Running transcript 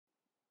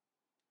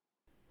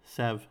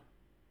Sav,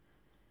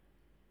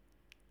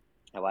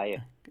 How are you?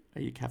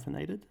 are you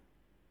caffeinated?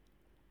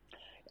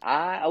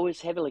 I was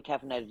heavily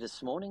caffeinated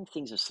this morning.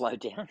 Things have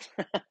slowed down.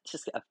 I've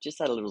just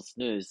had a little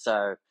snooze,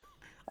 so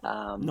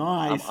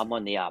Nice. I'm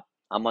on the up.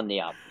 I'm on the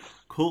up.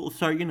 Cool.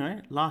 So,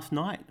 last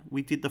night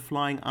we did the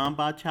flying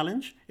armbar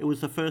challenge. It was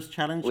the first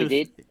challenge We of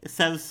did.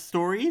 Sav's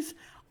stories.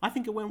 I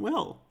think it went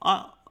well.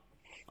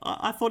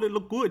 I thought it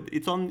looked good.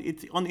 It's on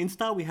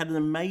Insta. We had an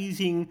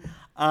amazing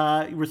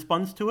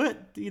response to it.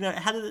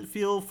 How did it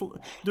feel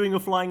doing a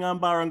flying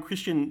armbar on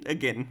Christian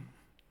again?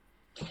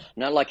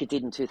 Not like it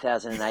did in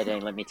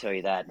 2018. Let me tell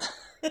you that.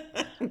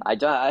 I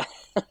don't.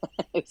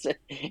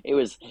 It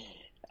was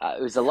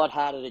it was a lot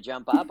harder to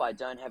jump up. I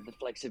don't have the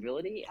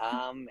flexibility,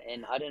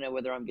 and I don't know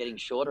whether I'm getting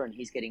shorter and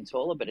he's getting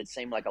taller. But it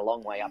seemed like a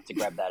long way up to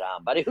grab that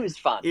arm. But it was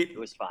fun. It It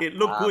was fun. it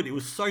looked good. It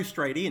was so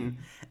straight in,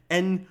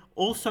 and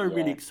also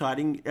really Yeah.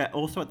 exciting.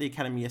 Also at the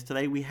academy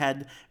yesterday, we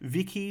had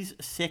Vicky's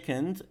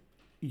second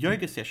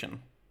yoga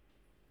session,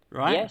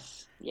 right?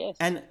 Yes. Yes.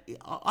 And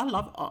I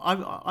love.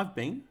 I've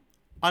been.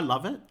 I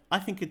love it. I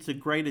think it's a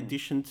great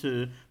addition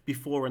to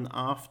before and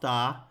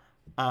after.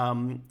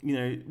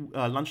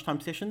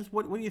 Lunchtime sessions.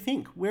 What do you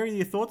think? Where are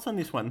your thoughts on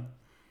this one?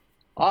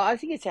 Oh, I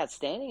think it's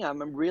outstanding.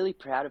 I'm really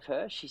proud of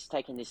her. She's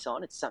taken this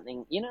on. It's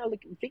something,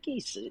 look,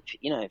 Vicky's,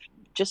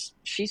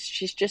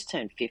 she's just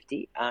turned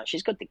 50.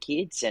 She's got the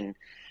kids and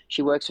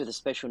she works with the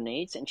special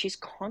needs and she's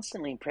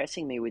constantly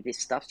impressing me with this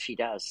stuff she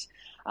does.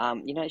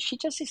 She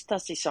just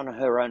does this on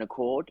her own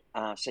accord.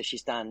 So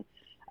she's done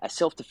a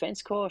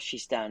self-defense course.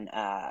 She's done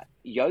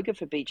yoga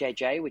for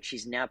BJJ, which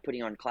she's now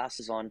putting on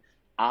classes on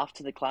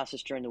after the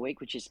classes during the week,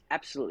 which is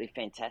absolutely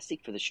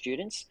fantastic for the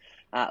students.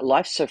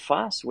 Life's so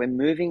fast. We're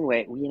moving.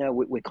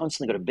 We're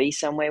constantly got to be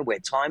somewhere. We're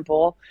time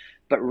poor,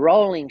 but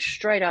rolling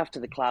straight after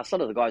the class. A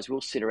lot of the guys will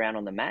sit around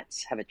on the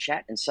mats, have a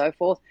chat, and so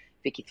forth.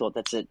 Vicky thought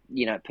that's a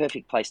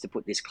perfect place to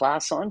put this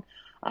class on.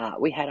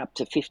 We had up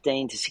to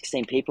 15 to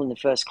 16 people in the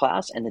first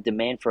class, and the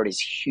demand for it is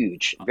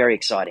huge. Very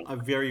exciting.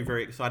 Very,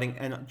 very exciting.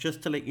 And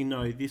just to let you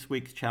know, this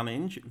week's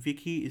challenge,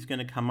 Vicky is going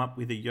to come up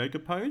with a yoga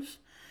pose,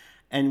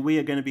 and we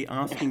are going to be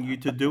asking you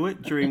to do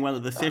it during one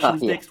of the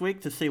sessions Yeah, next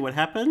week to see what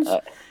happens.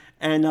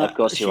 And of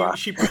course you are.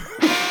 she And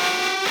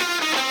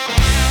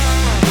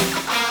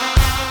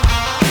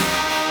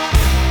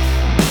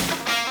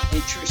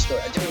true story,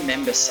 I do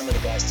remember some of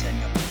the guys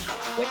turning up in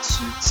half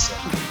wetsuits.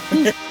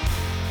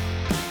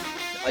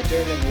 I do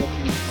remember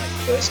walking into my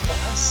first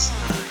class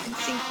and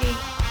thinking,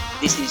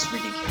 this is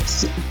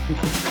ridiculous.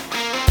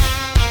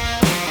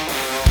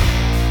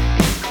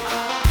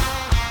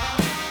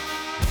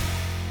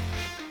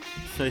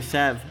 So,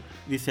 Sav,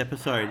 this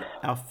episode,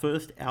 our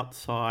first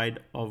outside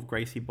of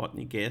Gracie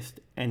Botany guest,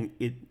 and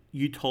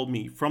you told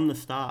me from the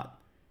start,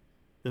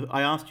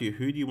 I asked you,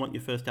 who do you want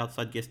your first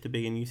outside guest to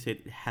be? And you said,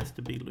 it has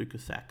to be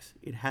Lucas Sachs.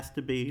 It has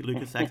to be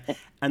Lucas Sachs.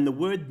 And the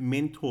word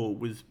mentor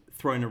was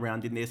thrown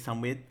around in there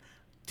somewhere.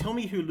 Tell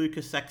me who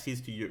Lucas Sachs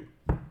is to you.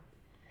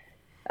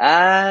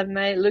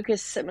 Mate,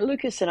 Lucas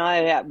and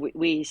I,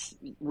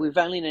 we've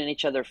only known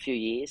each other a few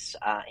years.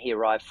 He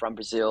arrived from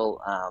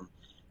Brazil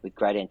with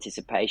great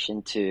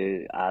anticipation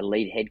to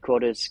lead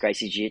headquarters,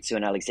 Gracie Jiu-Jitsu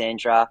in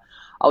Alexandra.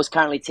 I was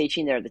currently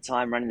teaching there at the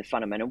time, running the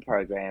fundamental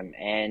program,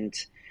 and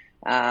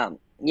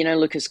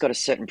Lucas got a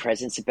certain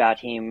presence about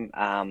him.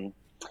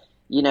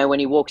 When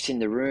he walks in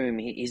the room,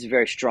 he's a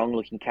very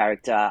strong-looking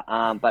character,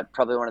 but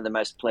probably one of the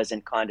most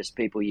pleasant, kindest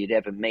people you'd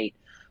ever meet.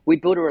 We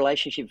built a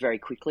relationship very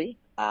quickly.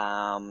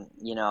 I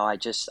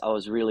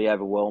was really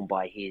overwhelmed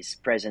by his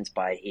presence,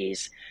 by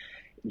his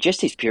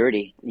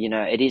purity.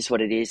 It is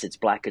what it is. It's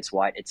black, it's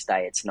white, it's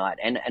day, it's night.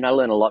 And I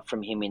learned a lot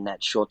from him in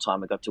that short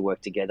time we got to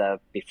work together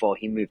before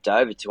he moved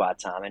over to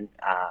Artarmon,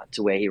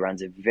 to where he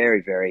runs a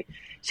very, very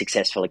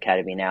successful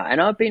academy now.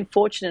 And I've been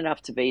fortunate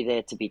enough to be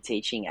there to be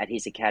teaching at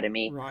his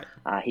academy. Right.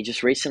 He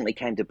just recently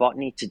came to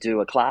Botany to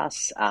do a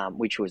class,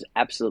 which was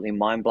absolutely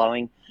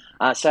mind-blowing.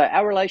 So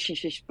our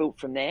relationship's built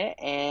from there,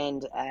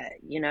 and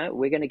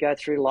we're going to go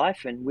through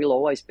life, and we'll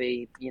always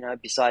be,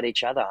 beside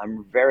each other.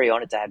 I'm very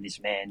honoured to have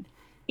this man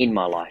in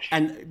my life.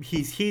 And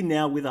he's here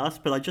now with us,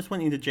 but I just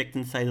want to interject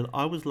and say that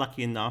I was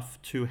lucky enough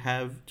to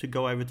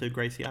go over to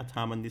Gracie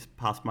Artarmon this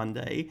past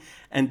Monday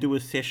and do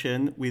a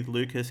session with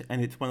Lucas,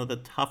 and it's one of the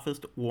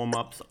toughest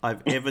warm-ups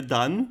I've ever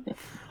done.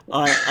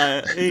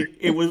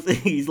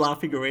 He's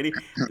laughing already.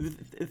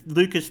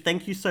 Lucas,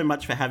 thank you so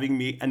much for having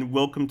me, and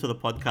welcome to the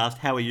podcast.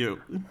 How are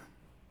you?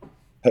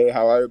 Hey,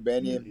 how are you,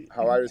 Benny?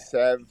 How are you,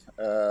 Sav?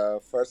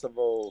 First of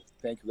all,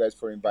 thank you guys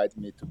for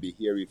inviting me to be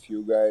here with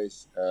you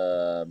guys.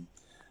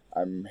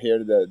 I'm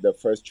here. The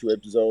first two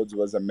episodes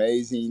was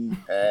amazing,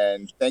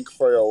 and thank you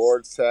for your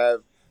words,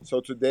 Sav. So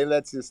today,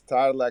 let's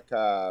start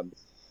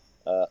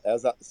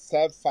as a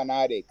Sav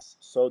fanatics.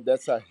 So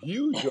that's a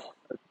huge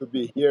honor to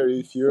be here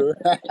with you.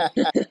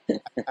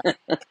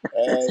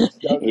 And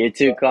You're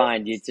too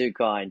kind. You're too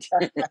kind.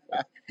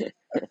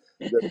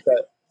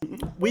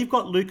 We've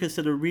got Lucas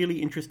at a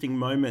really interesting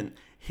moment.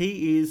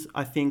 He is,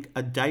 I think,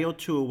 a day or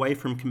two away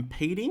from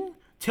competing.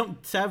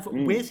 Sav,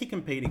 where's he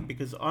competing?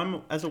 Because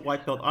as a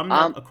white belt, I'm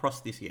not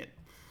across this yet.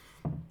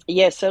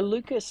 Yeah, so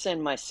Lucas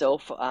and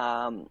myself,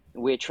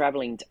 we're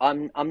traveling.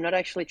 I'm not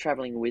actually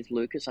traveling with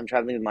Lucas. I'm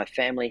traveling with my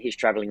family. He's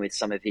traveling with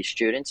some of his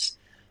students,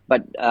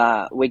 but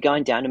we're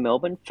going down to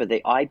Melbourne for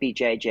the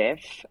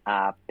IBJJF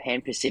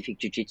Pan Pacific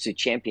Jiu Jitsu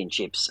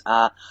Championships.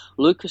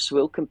 Lucas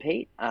will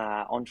compete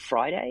on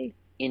Friday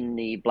in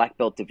the black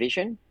belt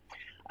division,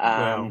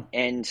 Wow.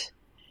 and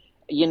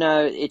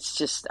it's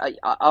just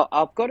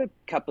I've got a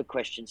couple of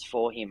questions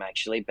for him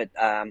actually, but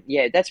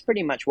yeah, that's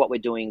pretty much what we're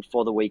doing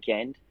for the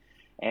weekend,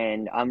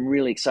 and I'm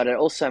really excited.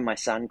 Also, my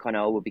son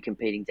Connell will be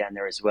competing down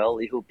there as well.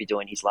 He'll be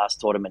doing his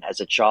last tournament as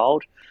a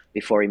child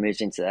before he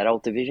moves into the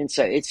adult division.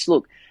 So it's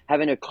look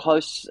having a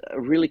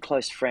really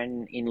close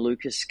friend in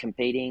Lucas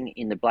competing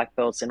in the black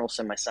belts, and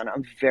also my son.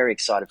 I'm very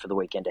excited for the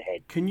weekend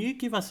ahead. Can you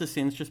give us a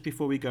sense, just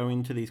before we go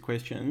into these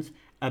questions,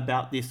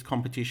 about this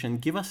competition?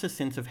 Give us a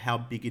sense of how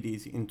big it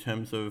is in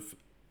terms of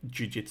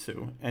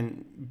jiu-jitsu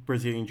and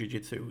Brazilian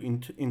jiu-jitsu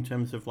in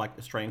terms of like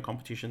Australian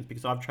competitions,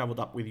 because I've traveled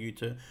up with you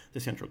to the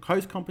Central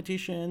Coast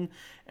competition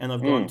and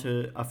I've gone Mm.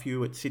 to a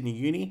few at Sydney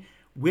Uni.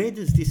 Where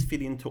does this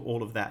fit into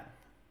all of that?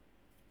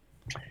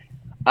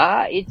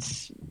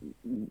 It's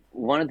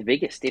one of the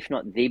biggest, if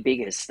not the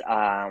biggest.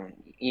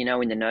 In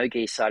the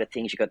no-gi side of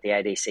things, you've got the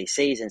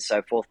ADCCs and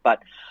so forth,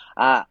 but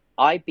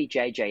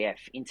IBJJF,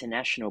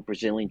 International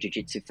Brazilian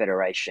Jiu-Jitsu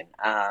Federation,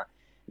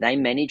 they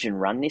manage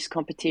and run this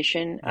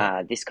competition.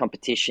 Yeah. This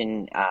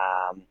competition,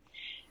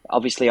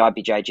 obviously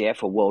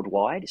IBJJF are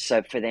worldwide,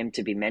 so for them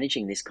to be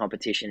managing this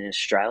competition in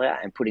Australia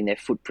and putting their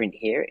footprint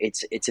here,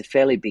 it's a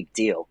fairly big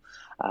deal.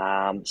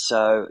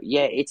 So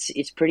yeah,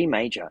 it's pretty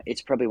major.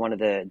 It's probably one of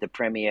the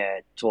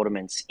premier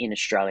tournaments in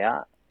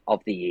Australia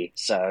of the year.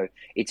 So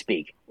it's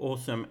big.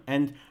 Awesome.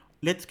 And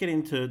let's get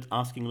into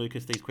asking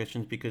Lucas these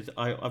questions, because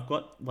I've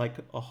got like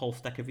a whole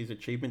stack of his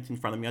achievements in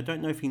front of me. I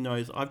don't know if he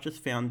knows. I've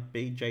just found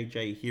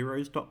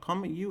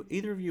bjjheroes.com. Are you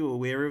either of you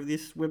aware of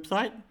this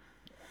website?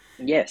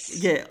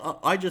 Yes. Yeah,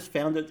 I just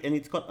found it, and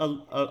it's got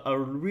a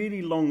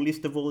really long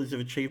list of all his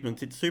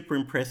achievements. It's super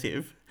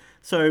impressive.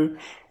 So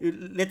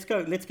let's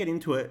get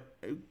into it.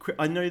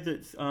 I know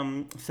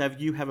that Sav,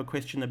 you have a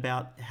question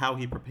about how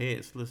he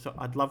prepares. So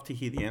I'd love to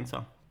hear the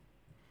answer.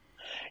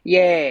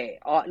 Yeah,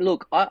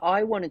 look,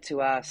 I wanted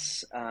to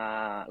ask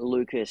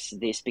Lucas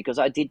this because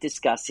I did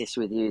discuss this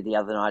with you the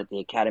other night at the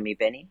academy,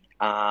 Benny.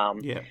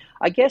 Yeah.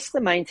 I guess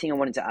the main thing I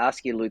wanted to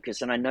ask you,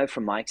 Lucas, and I know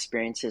from my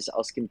experiences, I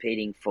was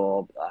competing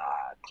for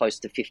close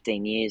to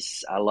 15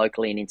 years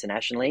locally and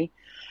internationally,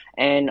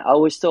 and I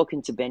was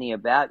talking to Benny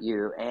about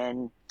you,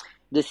 and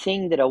the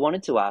thing that I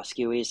wanted to ask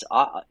you is,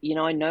 I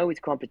know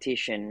with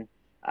competition,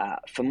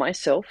 for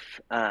myself,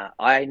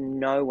 I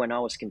know when I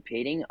was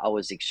competing, I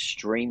was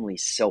extremely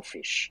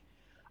selfish.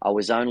 I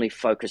was only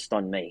focused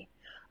on me.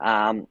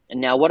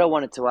 Now, what I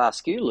wanted to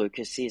ask you,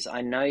 Lucas, is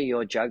I know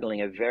you're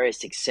juggling a very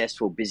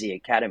successful, busy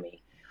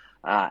academy,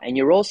 and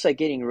you're also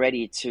getting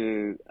ready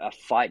to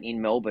fight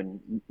in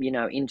Melbourne,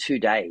 in 2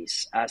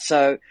 days.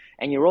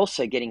 And you're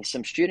also getting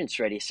some students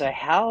ready. So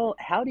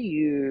how do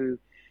you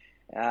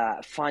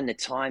find the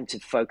time to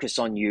focus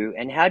on you,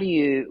 and how do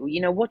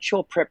what's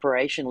your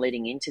preparation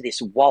leading into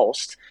this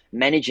whilst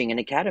managing an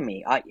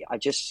academy? I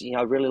just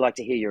I really like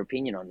to hear your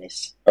opinion on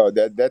this. Oh,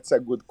 that's a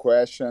good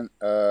question.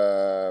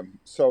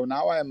 So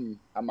now I'm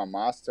a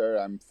master.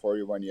 I'm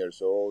 41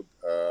 years old.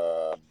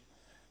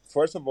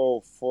 First of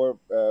all, for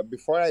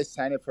before I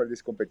signed up for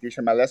this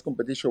competition, my last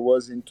competition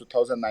was in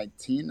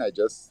 2019. I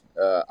just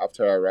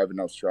after I arrived in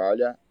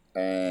Australia,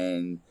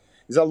 and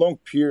it's a long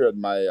period.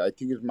 I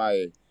think it's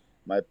my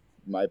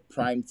my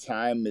prime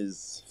time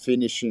is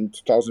finishing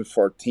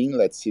 2014.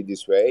 Let's see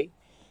this way.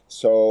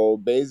 So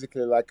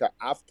basically, like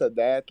after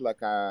that,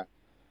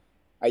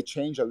 I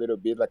change a little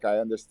bit. Like I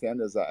understand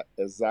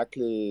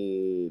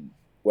exactly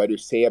what you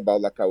say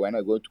about like when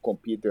I go to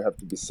compete, you have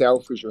to be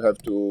selfish. You have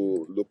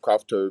to look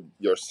after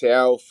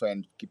yourself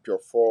and keep your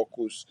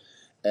focus.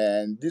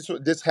 And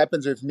this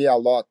happens with me a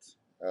lot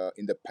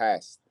in the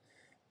past.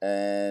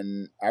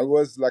 And I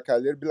was like a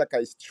little bit like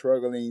I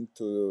struggling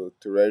to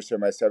register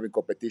myself in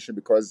competition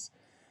because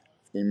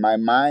in my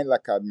mind,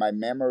 like my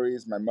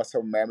memories, my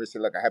muscle memories,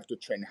 like I have to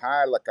train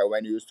hard. Like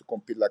when you used to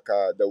compete, like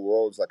the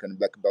worlds, like in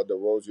black belt, the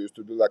worlds, you used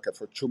to do like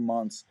for 2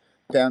 months,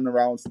 10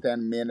 rounds,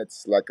 10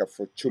 minutes, like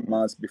for 2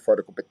 months before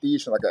the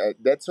competition. Like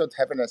that's what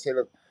happened. I say,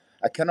 look,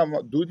 I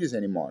cannot do this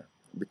anymore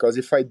because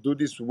if I do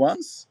this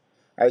once,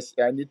 I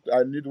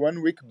need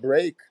 1 week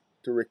break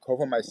to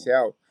recover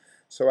myself.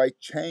 So I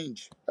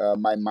change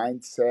my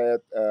mindset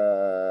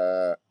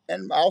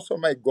and also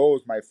my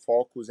goals, my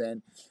focus,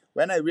 and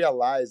when I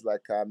realized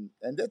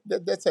and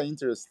that's an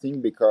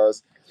interesting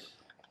because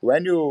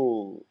when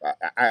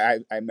I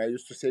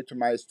used to say to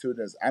my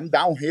students, I'm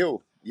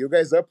downhill, you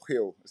guys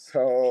uphill.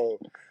 So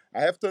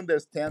I have to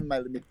understand my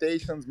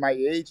limitations, my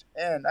age,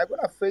 and I'm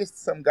gonna face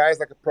some guys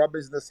like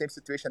probably in the same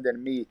situation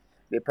than me.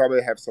 They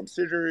probably have some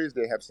surgeries,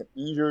 they have some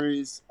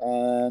injuries,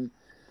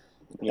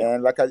 Yeah.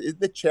 and it's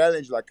the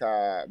challenge.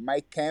 My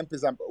camp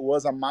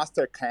was a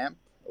master camp.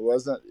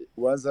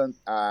 Wasn't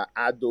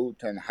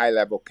adult and high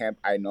level camp.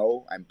 I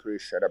know. I'm pretty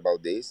sure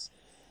about this.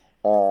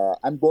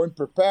 I'm going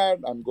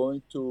prepared. I'm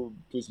going to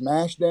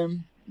smash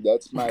them.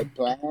 That's my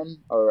plan.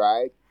 All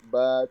right,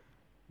 but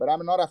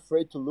I'm not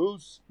afraid to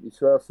lose. If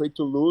you're afraid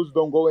to lose,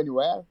 don't go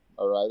anywhere.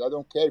 All right, I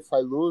don't care if I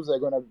lose.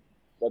 I'm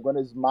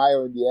gonna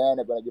smile in the end.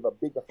 I'm gonna give a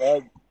big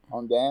hug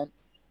on them.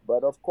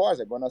 But of course,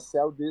 I'm gonna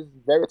sell this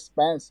very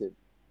expensive.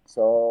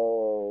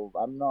 So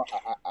I'm not.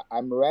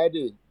 I'm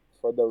ready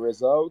for the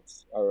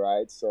results. All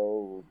right.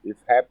 So if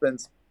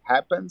happens,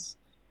 happens,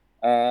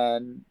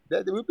 and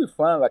that it will be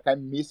fun. Like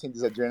I'm missing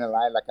this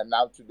adrenaline. Like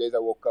now 2 days I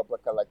woke up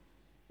like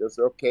just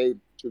okay,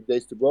 2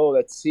 days to go.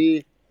 Let's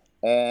see.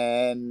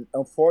 And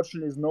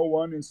unfortunately, there's no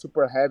one in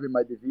super heavy in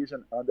my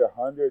division under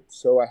 100,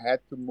 so I had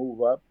to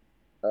move up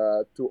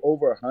to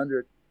over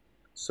 100.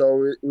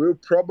 So it will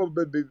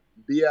probably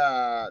be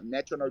a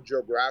National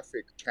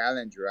Geographic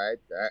challenge, right?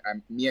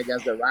 I'm me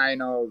against the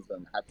rhinos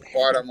and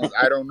hippopotamus.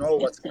 I don't know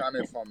what's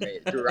coming for me.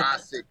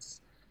 Jurassics,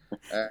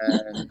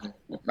 and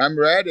I'm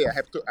ready. I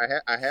have to,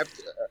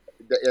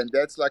 and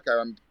that's like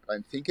I'm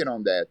thinking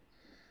on that.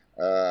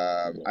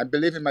 I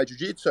believe in my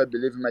jiu-jitsu. I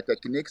believe in my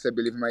techniques. I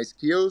believe in my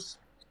skills.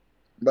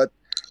 But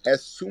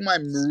as soon I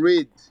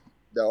read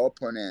the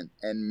opponent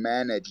and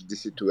manage the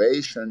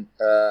situation,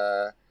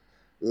 it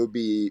will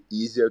be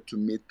easier to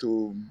me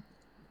to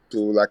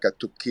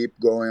keep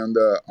going on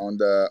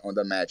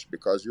the match,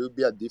 because it will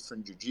be a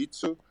different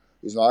jiu-jitsu.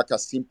 It's not like a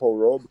simple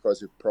roll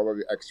because you're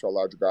probably extra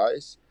large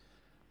guys.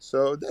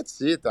 So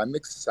that's it. I'm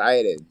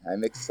excited.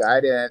 I'm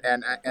excited,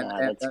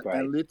 That's great.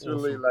 and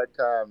literally Awesome. like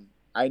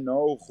I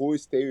know who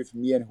stay with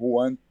me and who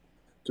want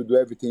to do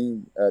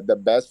everything the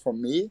best for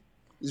me.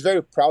 Is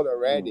very proud Mm,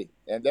 already,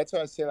 and that's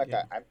why I say like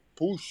Yeah. I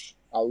push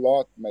a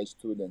lot my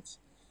students,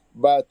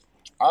 but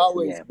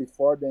always yeah,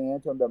 before they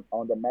enter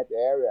on the mat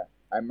area,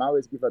 I'm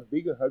always give a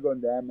big hug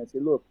on them and say,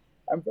 look,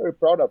 I'm very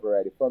proud of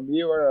already. For me,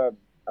 you're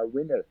a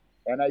winner,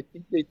 and I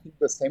think they think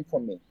the same for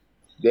me.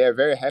 They are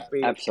very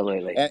happy,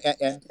 absolutely, and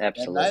I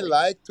absolutely.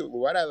 like to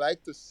what I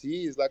like to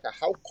see is like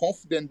how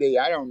confident they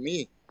are on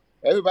me.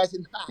 Everybody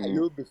says, Mm,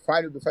 you'll be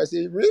fine, you'll be fine. I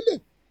say, really?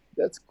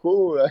 That's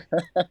cool.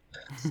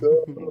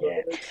 So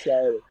yeah.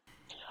 excited.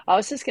 I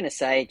was just going to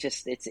say,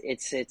 just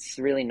it's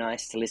really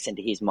nice to listen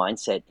to his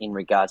mindset in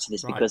regards to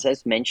this Right. because,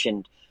 as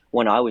mentioned,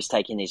 when I was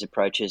taking these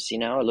approaches,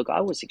 look,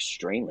 I was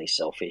extremely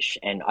selfish,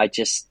 and I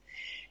just,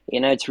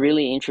 it's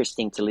really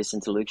interesting to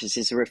listen to Lucas.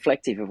 It's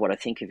reflective of what I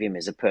think of him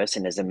as a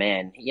person, as a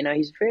man.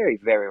 He's very,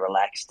 very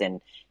relaxed,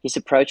 and his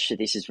approach to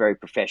this is very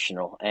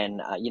professional, and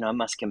I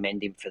must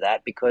commend him for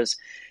that because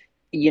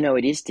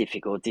it is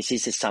difficult. This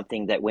is just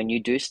something that when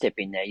you do step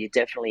in there, you're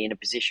definitely in a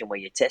position where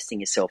you're testing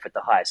yourself at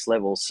the highest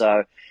level.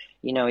 So,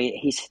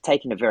 he's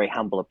taken a very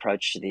humble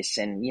approach to this.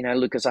 And,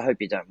 Lucas, I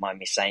hope you don't mind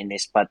me saying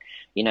this, but,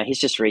 he's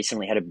just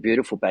recently had a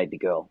beautiful baby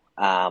girl.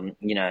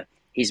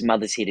 His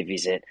mother's here to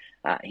visit.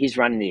 He's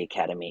running the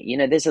academy.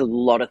 There's a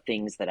lot of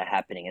things that are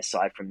happening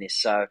aside from this.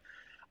 So,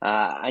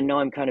 I know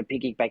I'm kind of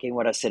piggybacking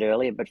what I said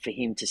earlier, but for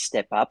him to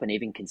step up and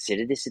even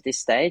consider this at this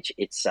stage,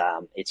 it's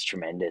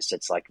tremendous.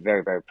 It's like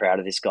very, very proud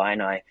of this guy,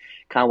 and I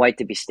can't wait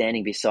to be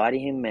standing beside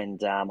him.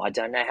 And I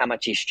don't know how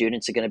much his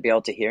students are going to be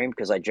able to hear him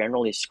because I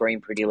generally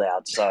scream pretty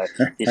loud, so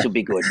this will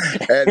be good.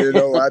 And you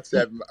know what,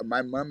 Seb?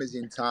 My mom is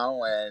in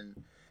town,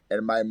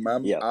 and my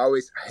mom Yep.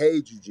 always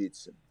hate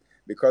jiu-jitsu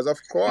because, of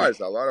course,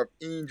 a lot of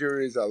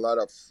injuries, a lot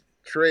of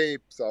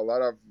trips, a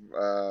lot of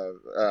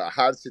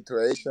hard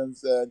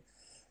situations,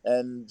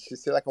 and she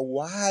said like,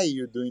 "Why are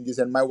you doing this?"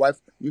 And my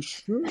wife, "You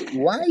sure?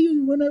 Why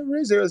you wanna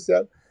raise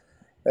yourself?"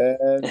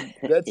 And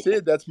that's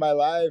it. That's my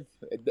life.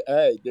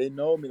 Hey, they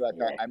know me like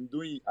Yeah, I'm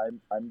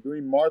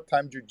doing more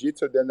time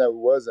jujitsu than I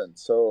wasn't.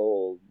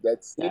 So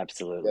that's it.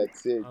 absolutely.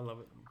 That's it. I love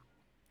it.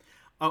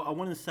 I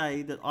want to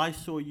say that I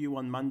saw you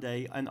on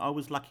Monday, and I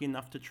was lucky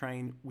enough to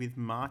train with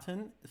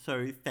Martin.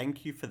 So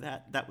thank you for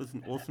that. That was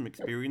an awesome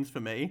experience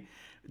for me,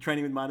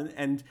 training with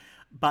Martin.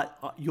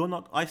 But you're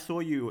not. I saw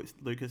you,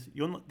 Lucas.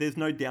 You're not. There's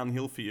no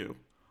downhill for you.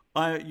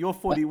 You're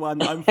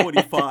 41. I'm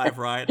 45.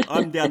 Right.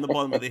 I'm down the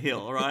bottom of the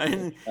hill.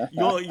 Right.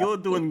 You're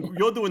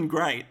doing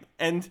great.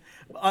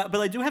 But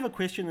I do have a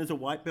question as a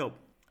white belt.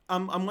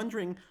 I'm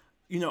wondering.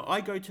 I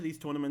go to these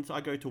tournaments.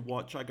 I go to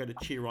watch. I go to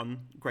cheer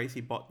on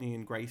Gracie Botany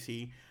and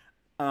Gracie,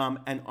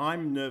 and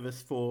I'm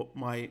nervous for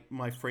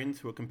my friends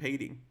who are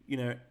competing.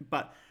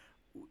 But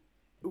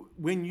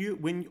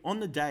when on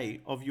the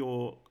day of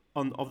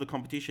of the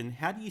competition,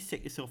 how do you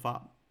set yourself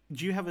up?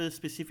 Do you have a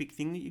specific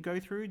thing that you go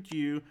through?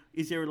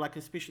 Is there like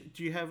a special?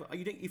 Do you have?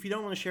 If you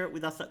don't want to share it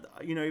with us,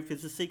 if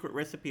it's a secret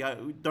recipe, I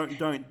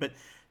don't. But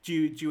do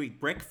you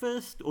eat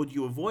breakfast or do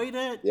you avoid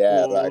it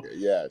Yeah, like or?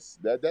 yes,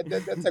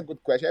 that's a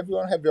good question.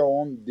 Everyone have your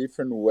own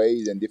different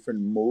ways and different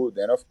mood,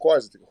 and of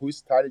course, who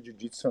started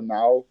jiu-jitsu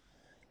now,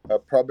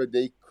 probably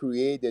they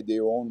created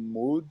their own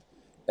mood,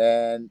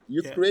 and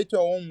you Yeah. create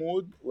your own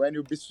mood when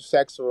you be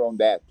successful on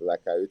that.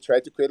 Like you try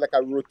to create like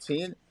a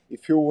routine.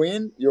 If you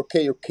win, you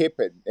okay, you keep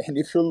it, and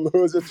if you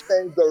lose, you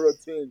change the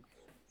routine.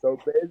 So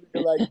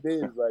basically, like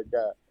this, like,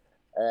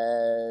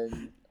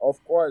 and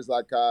of course,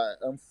 like,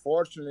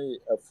 unfortunately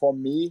for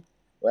me,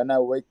 when I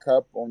wake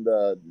up on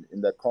the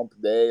in the comp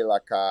day,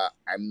 like,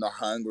 I'm not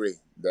hungry.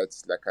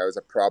 That's like I was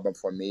a problem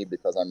for me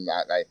because I'm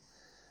not like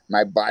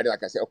my body.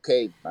 Like I said,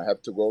 okay, I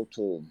have to go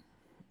to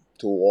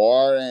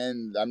war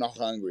and I'm not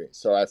hungry,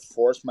 so I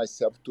force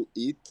myself to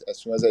eat as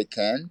soon as I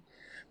can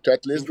to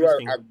at least do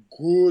Interesting.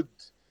 a good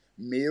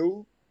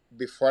meal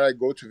before I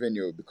go to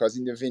venue, because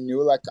in the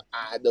venue like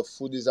the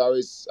food is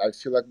always, I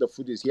feel like the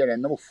food is here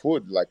and no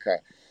food like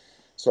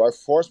so I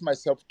force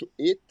myself to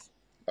eat,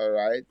 all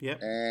right,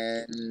 Yep.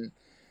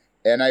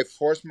 and I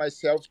force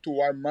myself to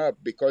warm up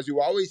because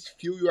you always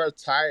feel you are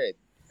tired.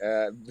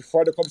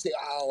 Before the competition,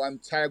 oh, I'm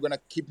tired, I'm gonna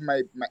keep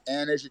my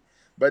energy,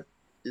 but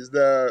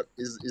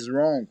is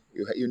wrong.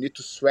 You need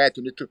to sweat.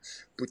 You need to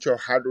put your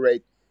heart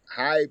rate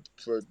high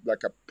for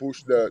like a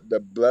push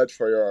the blood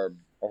for your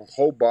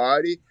whole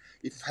body.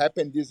 If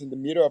happen this in the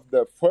middle of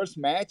the first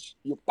match,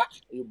 you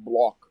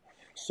block.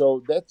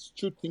 So that's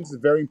two things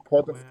very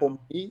important for Wow.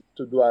 me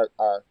to do a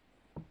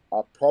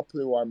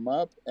properly warm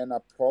up and a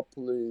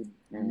properly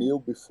Mm. meal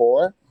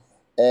before,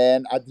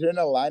 and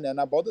adrenaline. And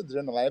about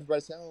adrenaline,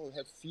 everybody say, "Oh, you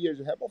have fears."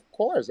 You have, of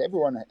course,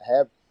 everyone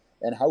have.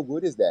 And how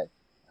good is that?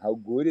 How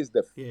good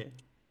Yeah.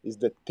 is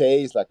the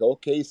taste? Like,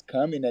 okay, it's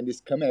coming and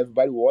it's coming.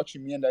 Everybody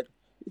watching me and like,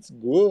 it's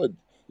good.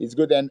 It's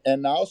good.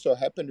 And also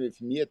happened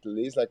with me at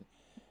least. Like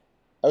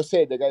I'll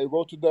say, the guy, you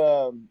go to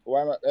the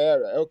warm up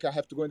area. Okay, I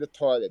have to go in the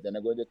toilet. Then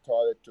I go in the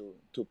toilet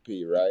to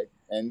pee, right?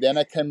 And then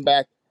I come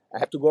back. I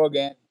have to go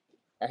again.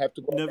 I have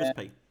to go Nervous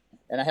again, Pete.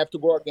 and I have to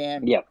go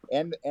again. Yep.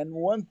 And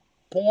one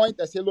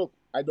point I say, look,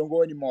 I don't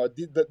go anymore.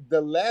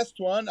 The last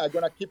one I'm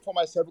gonna keep for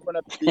myself.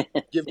 Gonna be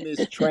give me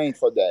strength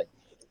for that.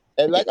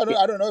 And like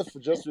I don't know if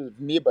just with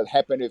me, but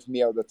happen with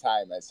me all the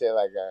time. I say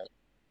like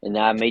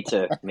No, me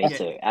too. Me Yeah.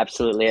 too.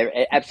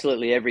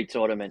 Absolutely every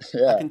tournament. I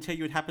yeah. can tell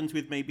you it happens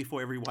with me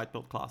before every white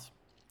belt class.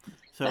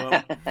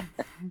 So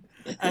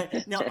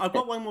now I've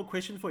got one more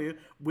question for you.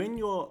 When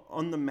you're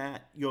on the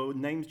mat, your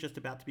name's just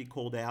about to be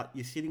called out.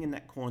 You're sitting in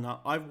that corner.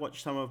 I've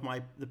watched some of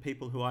the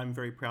people who I'm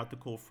very proud to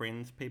call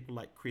friends. People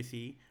like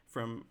Chrissy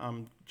from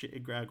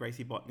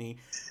Gracie Botany.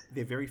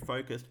 They're very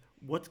focused.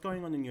 What's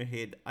going on in your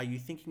head? Are you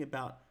thinking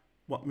about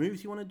what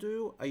moves you want to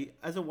do?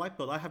 As a white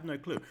belt, I have no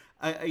clue.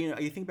 Are you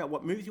thinking about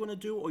what moves you want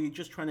to do, or are you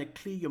just trying to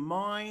clear your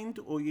mind,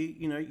 or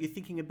you're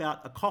thinking about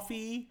a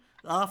coffee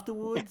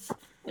afterwards?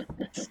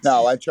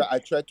 Now I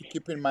try to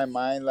keep in my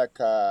mind like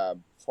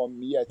for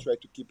me I try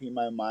to keep in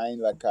my mind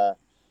like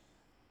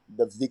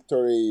the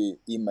victory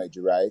image,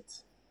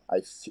 right?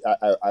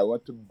 I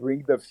want to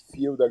bring the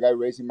feel, the guy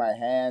raising my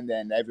hand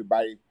and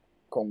everybody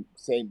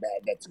saying,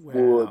 "Man, that's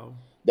good." Wow.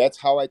 That's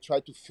how I try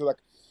to feel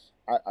like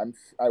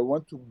I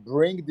want to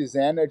bring this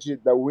energy,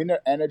 the winner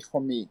energy for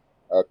me,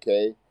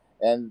 okay,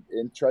 and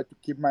try to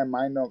keep my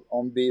mind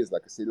on this.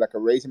 Like I see, like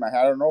raising my hand.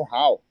 I don't know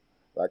how,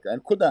 like,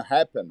 and couldn't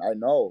happen. I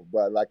know,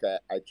 but like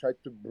I try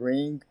to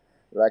bring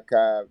like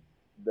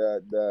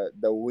the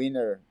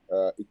winner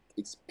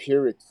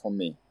spirit for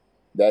me.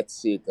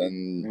 That's it,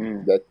 and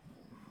Mm. that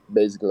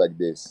basically like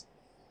this.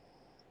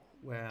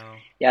 Wow.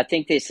 Yeah, I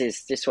think this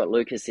is just what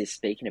Lucas is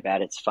speaking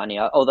about. It's funny,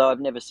 although I've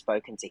never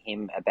spoken to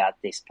him about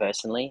this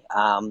personally.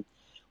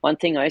 One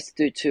thing I used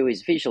to do too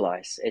is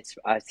visualize.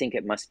 I think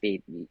it must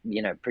be,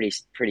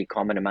 pretty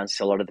common amongst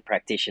a lot of the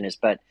practitioners.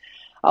 But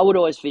I would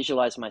always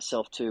visualize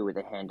myself too with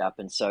a hand up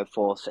and so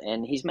forth.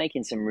 And he's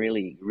making some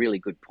really, really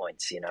good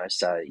points.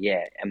 So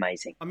yeah,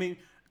 amazing. I mean,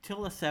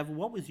 tell us, Sav,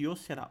 what was your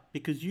setup?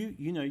 Because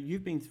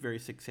you've been very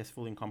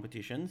successful in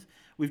competitions.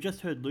 We've just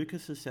heard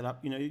Lucas's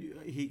setup.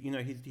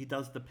 He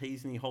does the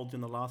P's and he holds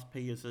in the last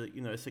P as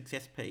a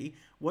success P.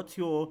 What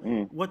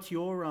was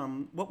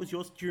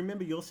yours? Do you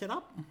remember your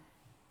setup?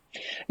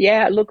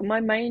 Yeah, look,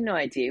 my main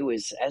idea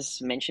was, as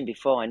mentioned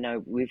before, I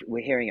know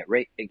we're hearing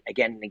it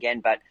again and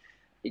again, but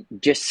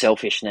just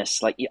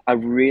selfishness. Like I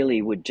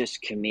really would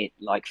just commit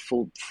like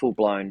full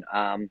blown.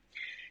 And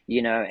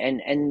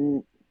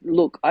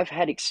look, I've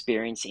had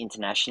experience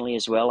internationally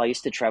as well. I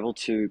used to travel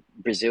to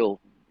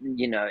Brazil,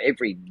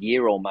 every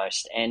year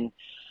almost, and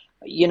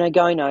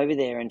going over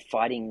there and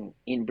fighting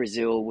in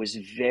Brazil was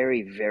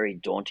very, very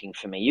daunting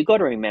for me. You got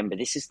to remember,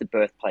 this is the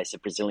birthplace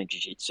of Brazilian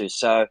Jiu-Jitsu.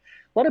 So a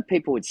lot of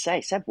people would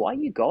say, Sav, why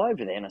you go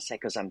over there? And I say,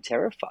 because I'm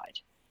terrified.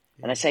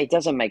 And I Yeah. say, it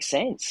doesn't make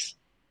sense.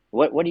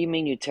 What do you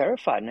mean you're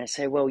terrified? And I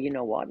say, well, you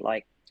know what?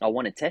 Like, I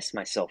want to test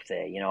myself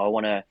there. I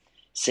want to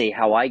see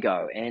how I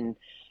go. And,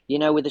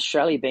 with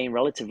Australia being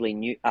relatively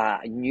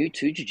new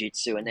to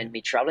Jiu-Jitsu and Yeah. then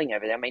me traveling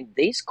over there, I mean,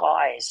 these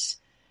guys,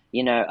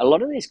 a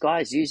lot of these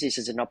guys use this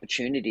as an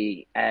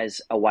opportunity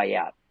as a way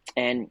out.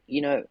 And,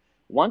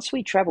 once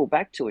we travel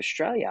back to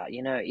Australia,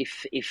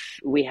 if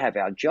we have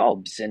our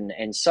jobs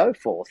and so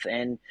forth,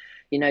 and,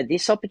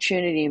 this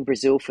opportunity in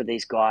Brazil for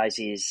these guys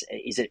is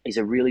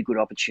a really good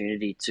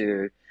opportunity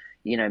to,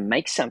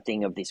 make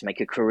something of this, make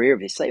a career of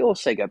this. They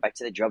also go back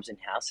to their jobs and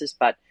houses,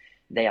 but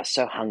they are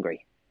so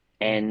hungry.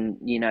 Mm. And,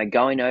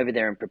 going over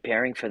there and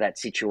preparing for that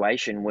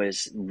situation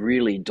was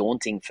really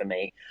daunting for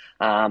me.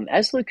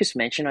 As Lucas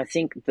mentioned, I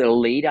think the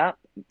lead up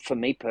for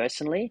me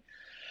personally,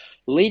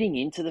 leading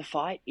into the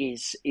fight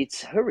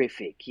it's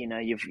horrific.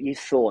 Your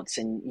thoughts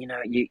and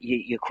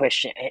you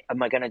question,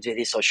 am I going to do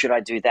this or should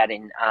I do that?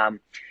 And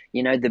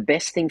the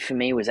best thing for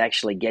me was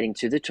actually getting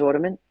to the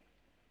tournament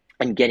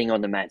and getting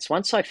on the mats.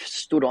 Once I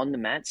stood on the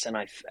mats and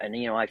I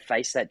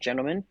faced that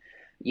gentleman,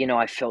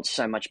 I felt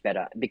so much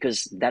better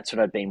because that's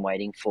what I'd been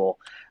waiting for.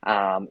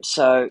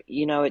 So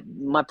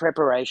my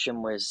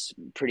preparation was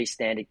pretty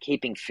standard: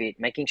 keeping fit,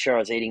 making sure I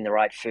was eating the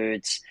right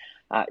foods,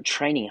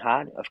 training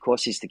hard, of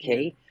course, is the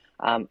key.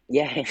 And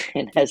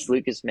as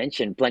Lucas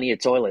mentioned, plenty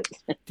of toilets.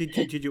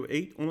 Did you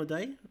eat on the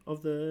day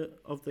of the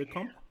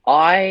comp?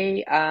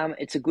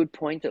 It's a good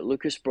point that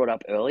Lucas brought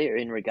up earlier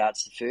in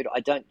regards to food. I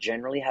don't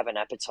generally have an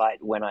appetite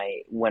when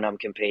I'm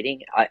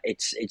competing.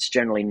 It's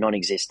generally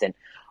non-existent.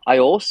 I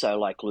also,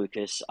 like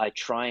Lucas, I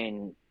try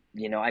and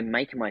I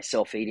make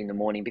myself eat in the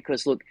morning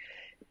because look,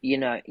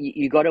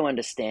 you got to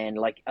understand,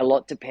 like, a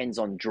lot depends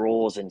on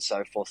draws and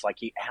so forth. Like,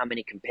 how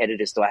many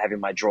competitors do I have in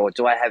my draw?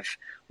 Do I have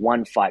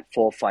 1 fight,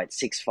 4 fights,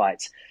 6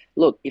 fights?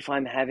 Look, if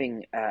I'm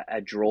having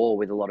a draw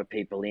with a lot of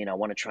people in, I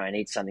want to try and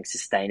eat something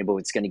sustainable.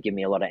 It's going to give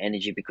me a lot of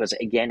energy because,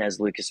 again, as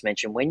Lucas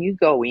mentioned, when you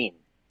go in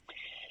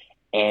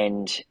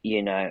and,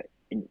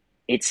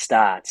 it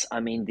starts, I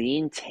mean, the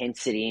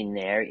intensity in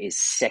there is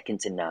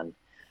second to none.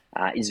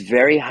 It's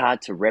very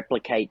hard to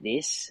replicate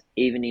this,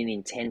 even in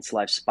intense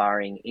life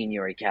sparring in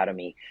your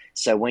academy.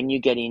 So when you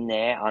get in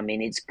there, I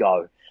mean, it's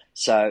go.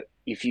 So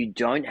if you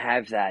don't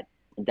have that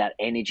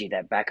energy,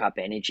 that backup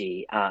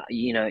energy,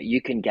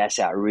 you can gas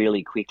out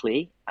really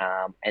quickly.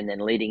 And then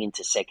leading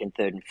into second,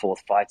 third, and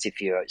fourth fights,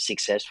 if you're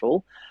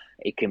successful,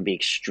 it can be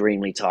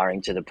extremely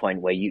tiring to the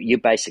point where you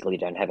basically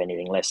don't have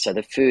anything left. So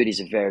the food is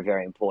a very,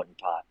 very important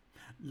part.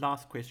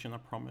 Last question, I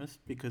promise,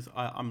 because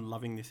I'm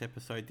loving this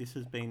episode. This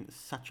has been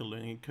such a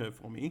learning curve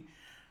for me.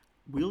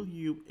 Will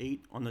you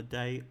eat on the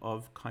day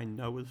of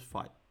Kainoa's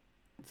fight,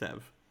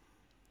 Sav?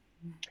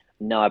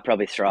 No, I'd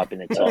probably throw up in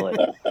the toilet.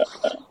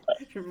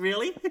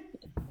 Really?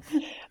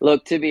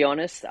 Look, to be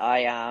honest,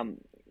 I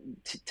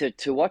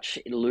to watch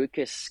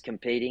Lucas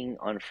competing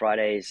on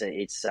Fridays,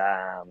 it's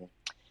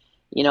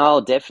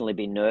I'll definitely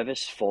be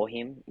nervous for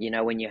him.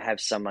 When you have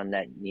someone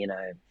that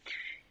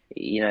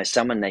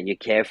someone that you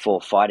care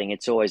for fighting,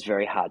 it's always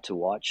very hard to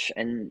watch.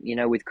 And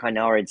with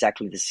Kainoa,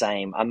 exactly the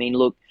same. I mean,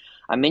 look,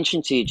 I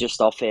mentioned to you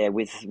just off air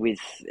with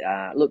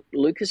look,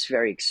 Lucas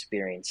very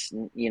experienced.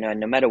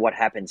 No matter what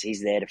happens,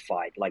 he's there to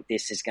fight. Like,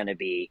 this is going to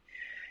be,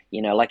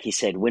 like he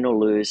said, win or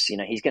lose,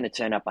 he's going to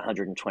turn up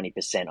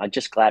 120%. I'm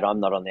just glad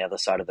I'm not on the other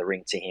side of the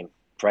ring to him.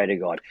 Pray to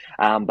God.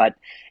 But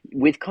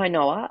with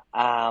Kainoa,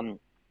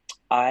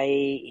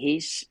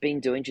 he's been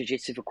doing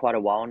jiu-jitsu for quite a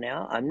while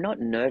now. I'm not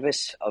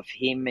nervous of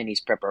him and his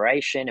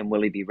preparation and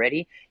will he be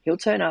ready. He'll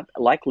turn up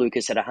like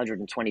Lucas at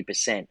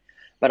 120%.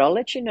 But I'll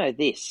let you know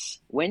this: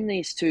 when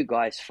these two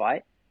guys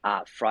fight,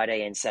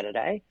 Friday and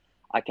Saturday,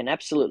 I can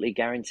absolutely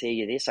guarantee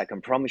you this. I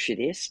can promise you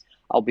this: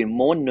 I'll be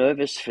more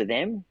nervous for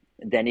them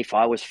than if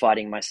I was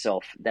fighting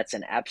myself. That's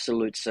an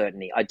absolute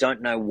certainty. I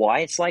don't know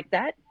why it's like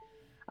that,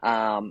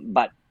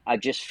 but I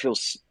just feel,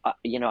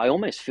 I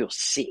almost feel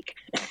sick.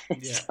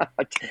 Yeah. So,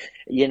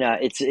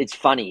 it's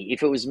funny.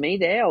 If it was me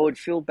there, I would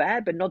feel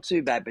bad, but not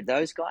too bad. But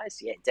those guys,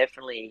 yeah,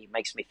 definitely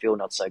makes me feel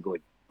not so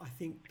good. I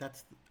think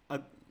that's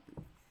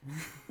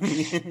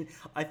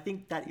I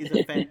think that is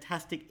a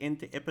fantastic end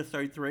to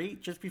episode 3.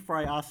 Just before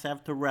I ask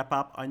Sav to wrap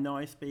up, I know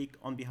I speak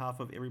on behalf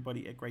of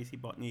everybody at Gracie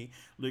Botany.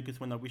 Lucas,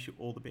 when I wish you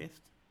all the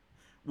best.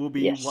 We'll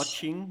be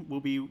watching. We'll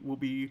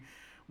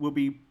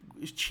be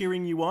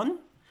cheering you on.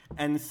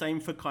 And same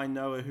for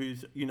Kainoa,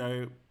 who's,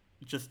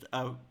 just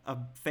a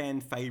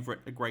fan favourite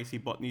at Gracie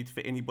Botany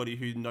for anybody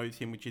who knows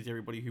him, which is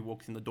everybody who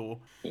walks in the door.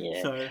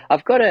 Yeah. So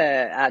I've got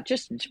a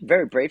just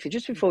very briefly,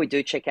 just before we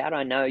do check out,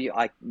 I know you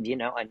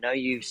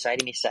say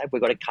to me, Sab,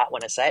 we've got to cut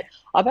when I say it.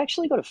 I've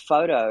actually got a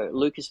photo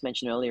Lucas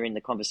mentioned earlier in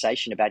the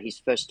conversation about his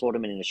first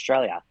tournament in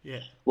Australia. Yeah.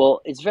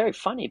 Well, it's very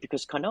funny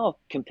because Kainoa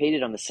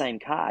competed on the same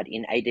card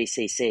in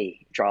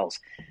ADCC trials.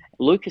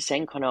 Lucas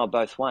and Kainoa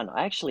both won.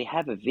 I actually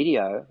have a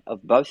video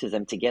of both of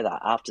them together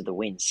after the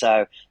win.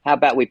 So how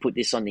about we put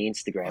this on the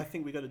Instagram? I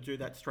think we got to do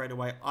that straight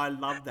away. I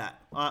love that.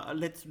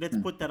 Let's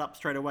put that up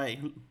straight away.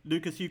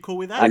 Lucas, you cool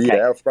with that? Okay.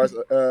 Yeah, of course.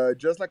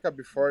 Just like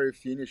before we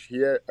finish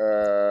here,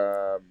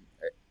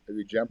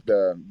 we jump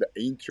the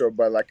intro,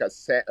 but like I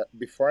said,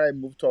 before I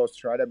moved to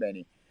Australia,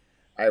 Benny,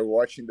 I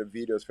watching the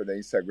videos for the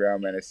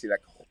Instagram and I see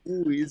like,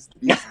 who is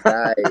this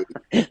guy?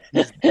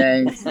 He's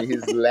dancing,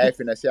 he's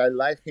laughing. I say, I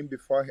like him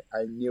before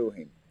I knew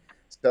him.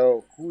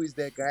 So who is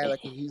that guy? Like,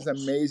 he's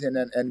amazing.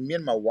 And me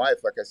and my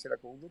wife, like I said, like,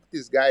 oh, look at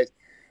these guys.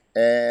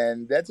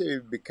 And that's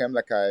it became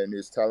like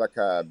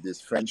this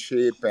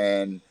friendship.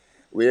 And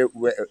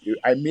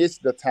I miss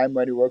the time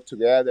when we work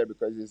together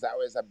because it's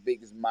always a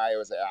big smile,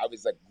 it's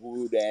always a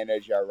good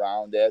energy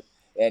around it.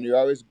 And you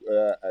always,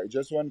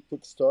 just one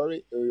quick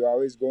story, you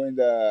always go you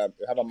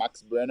have a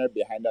Max Brenner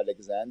behind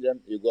Alexandria.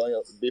 You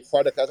go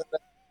before the class.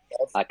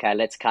 Okay,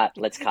 let's cut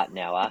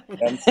now.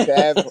 And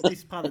Sav, This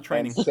is part of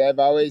training. and Sav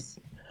always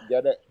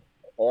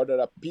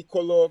ordered a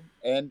piccolo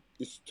and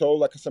stole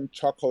like some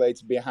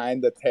chocolates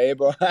behind the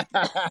table.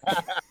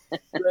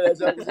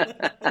 There's always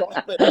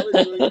chocolate. I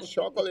was doing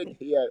chocolate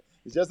here.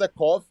 It's just a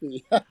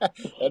coffee.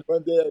 And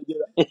one day I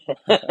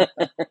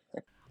did.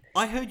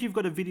 I heard you've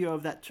got a video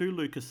of that too,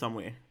 Lucas,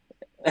 somewhere.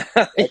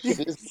 Actually,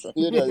 this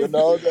video, you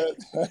know that.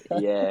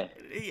 Yeah.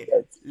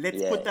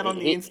 Let's Yeah. put that on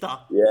the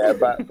Insta. Yeah,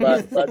 but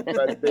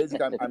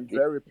basically, I'm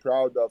very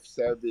proud of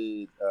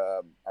Savi,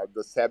 of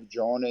the Sav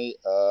journey,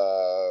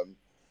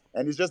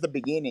 and it's just the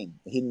beginning.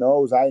 He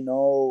knows, I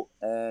know,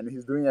 and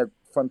he's doing a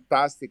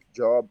fantastic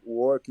job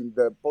working.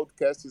 The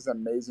podcast is an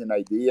amazing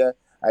idea.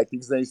 I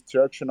think the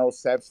instructional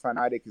Sav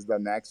fanatic is the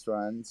next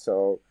one.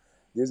 So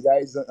this guy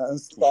is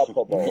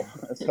unstoppable.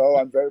 So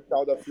I'm very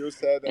proud of you,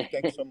 Sav, and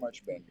thanks so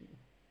much, Ben.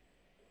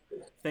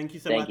 Thank you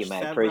so Thank much, you,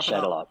 mate. Sav. Appreciate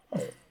it a lot.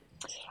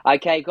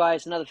 Okay,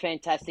 guys, another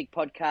fantastic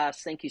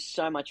podcast. Thank you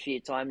so much for your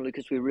time,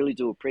 Lucas. We really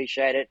do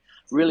appreciate it.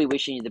 Really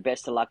wishing you the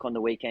best of luck on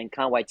the weekend.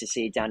 Can't wait to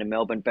see you down in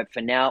Melbourne. But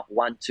for now,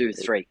 1, 2,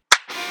 3.